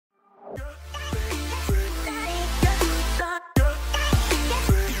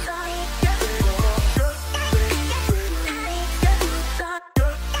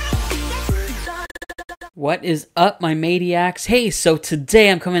What is up, my maniacs? Hey, so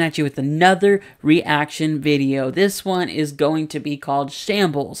today I'm coming at you with another reaction video. This one is going to be called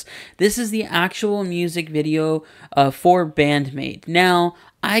Shambles. This is the actual music video for Band-Maid. Now,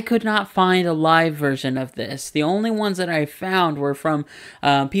 I could not find a live version of this. The only ones that I found were from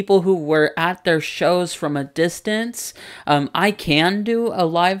people who were at their shows from a distance. I can do a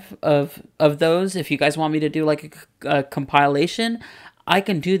live of those if you guys want me to do like a compilation. I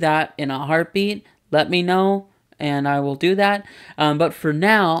can do that in a heartbeat. Let me know, and I will do that. But for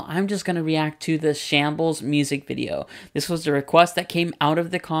now, I'm just going to react to the Shambles music video. This was the request that came out of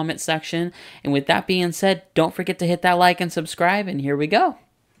the comment section. And with that being said, don't forget to hit that like and subscribe, and here we go.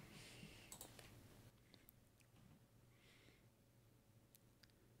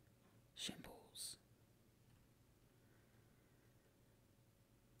 Shambles.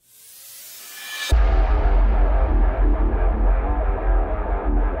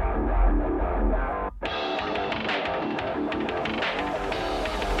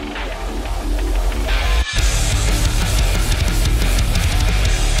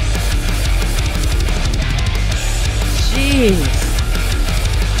 Jeez.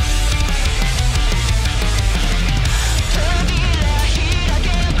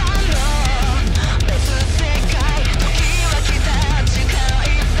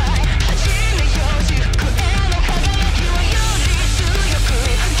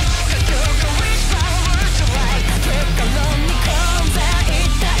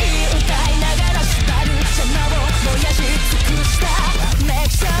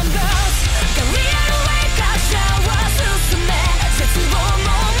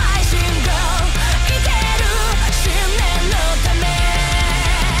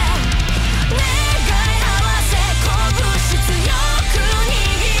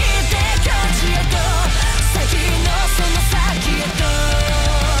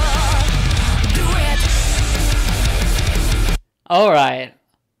 All right.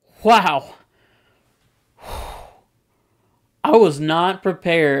 Wow. I was not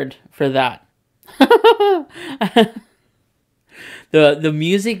prepared for that. The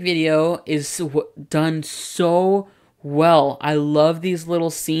music video is done so well. I love these little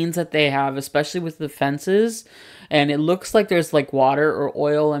scenes that they have, especially with the fences. And it looks like there's like water or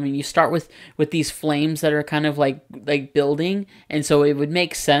oil. I mean, you start with these flames that are kind of like building. And so it would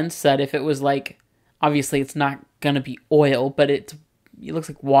make sense that if it was like, obviously it's not going to be oil, but it looks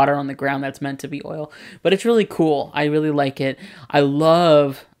like water on the ground that's meant to be oil. But it's really cool. I really like it. I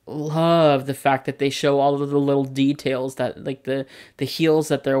love the fact that they show all of the little details, that like the heels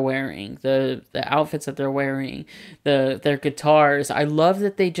that they're wearing, the outfits that they're wearing, their guitars. I love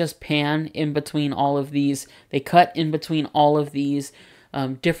that they just pan in between all of these. They cut in between all of these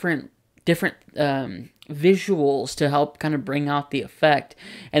different visuals to help kind of bring out the effect,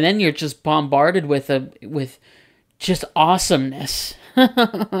 and then you're just bombarded with just awesomeness.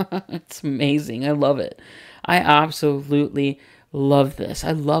 It's amazing. I love it. I absolutely love this.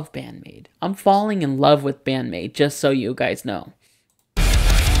 I love Band-Maid. I'm falling in love with Band-Maid, just so you guys know.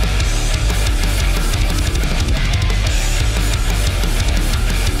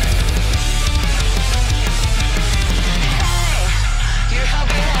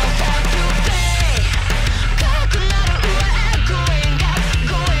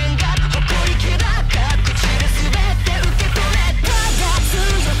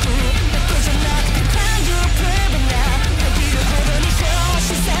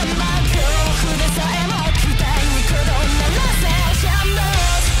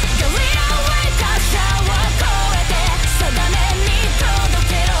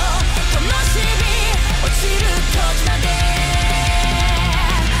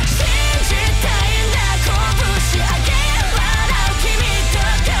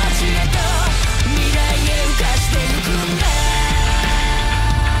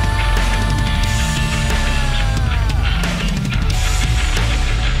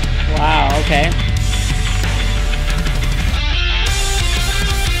 Wow, okay.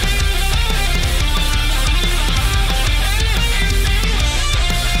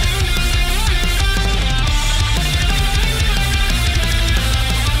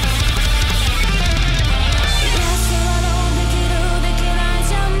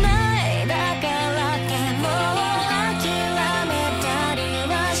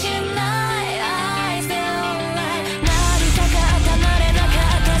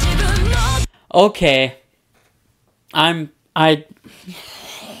 Okay, I'm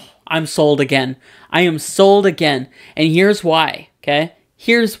sold again. I am sold again. And here's why, okay?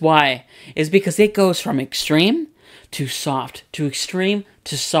 Here's why. Is because it goes from extreme to soft, to extreme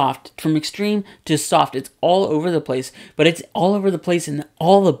to soft, from extreme to soft. It's all over the place, but it's all over the place in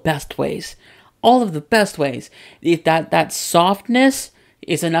all the best ways. all of the best ways. That softness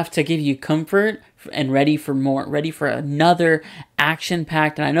is enough to give you comfort and ready for more, ready for another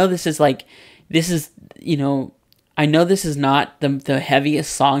action-packed. And I know this is like, I know this is not the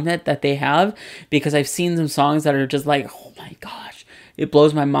heaviest song that they have, because I've seen some songs that are just like, oh my gosh, it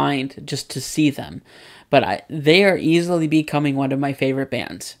blows my mind just to see them. But they are easily becoming one of my favorite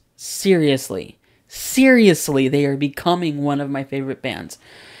bands. Seriously, they are becoming one of my favorite bands.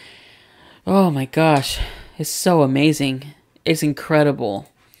 Oh my gosh, it's so amazing. It's incredible.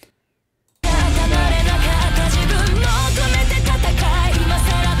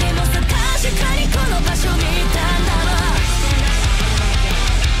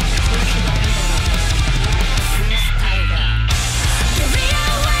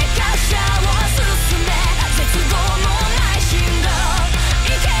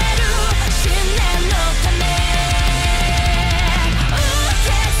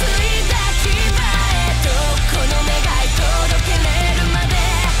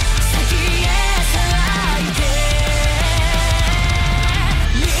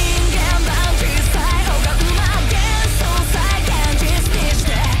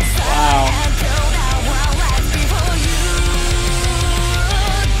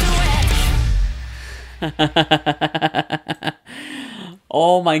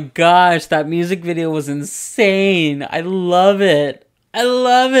 Oh my gosh, that music video was insane. I love it. I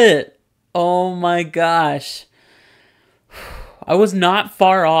love it. Oh my gosh. I was not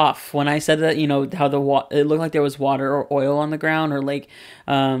far off when I said that, how it looked like there was water or oil on the ground, or like,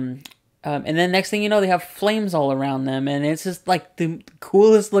 and then next thing you know, they have flames all around them, and it's just like the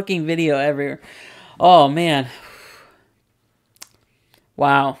coolest looking video ever. Oh man.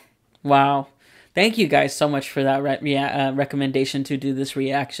 Wow. Thank you guys so much for that recommendation to do this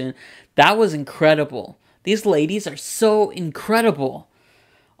reaction. That was incredible. These ladies are so incredible.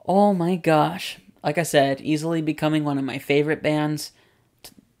 Oh my gosh. Like I said, easily becoming one of my favorite bands,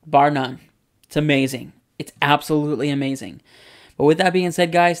 bar none. It's amazing. It's absolutely amazing. But with that being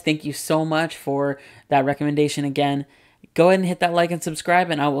said, guys, thank you so much for that recommendation again. Go ahead and hit that like and subscribe,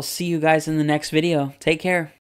 and I will see you guys in the next video. Take care.